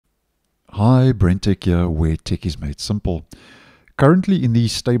Hi, BrenTech here, where tech is made simple. Currently in the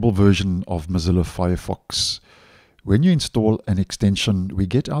stable version of Mozilla Firefox, when you install an extension, we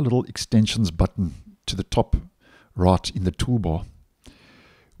get our little extensions button to the top right in the toolbar,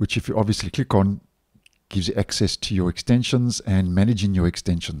 which if you obviously click on, gives you access to your extensions and managing your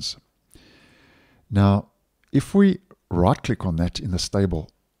extensions. Now, if we right click on that in the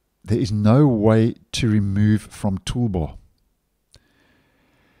stable, there is no way to remove from toolbar.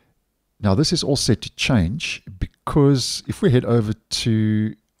 Now this is all set to change because if we head over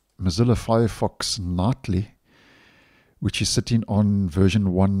to Mozilla Firefox Nightly, which is sitting on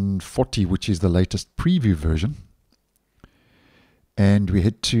version 140, which is the latest preview version, and we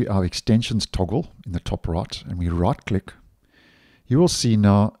head to our extensions toggle in the top right and we right click, you will see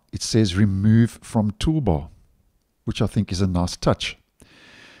now it says remove from toolbar, which I think is a nice touch.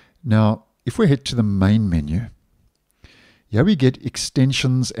 Now if we head to the main menu, here we get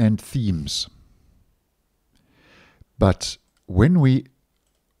extensions and themes. But when we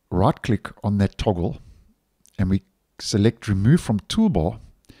right click on that toggle and we select remove from toolbar,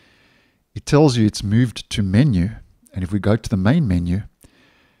 it tells you it's moved to menu. And if we go to the main menu,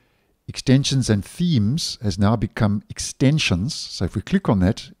 extensions and themes has now become extensions. So if we click on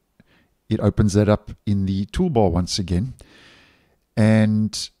that, it opens that up in the toolbar once again.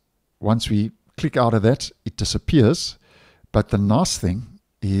 And once we click out of that, it disappears. But the nice thing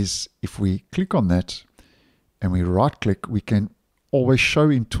is if we click on that and we right click, we can always show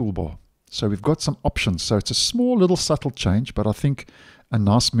in toolbar. So we've got some options. So it's a small little subtle change, but I think a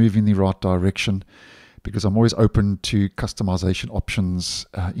nice move in the right direction because I'm always open to customization options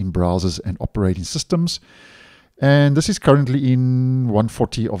in browsers and operating systems. And this is currently in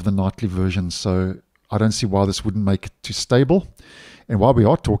 140 of the nightly version. So I don't see why this wouldn't make it to stable. And while we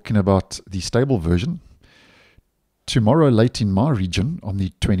are talking about the stable version, tomorrow late in my region, on the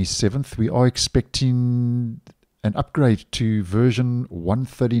 27th, we are expecting an upgrade to version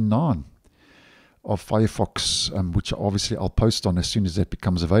 139 of Firefox, which obviously I'll post on as soon as that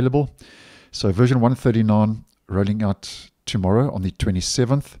becomes available. So version 139 rolling out tomorrow on the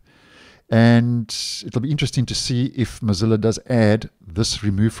 27th. And it'll be interesting to see if Mozilla does add this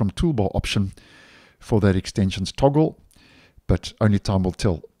remove from toolbar option for that extensions toggle, but only time will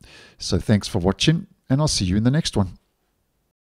tell. So thanks for watching, and I'll see you in the next one.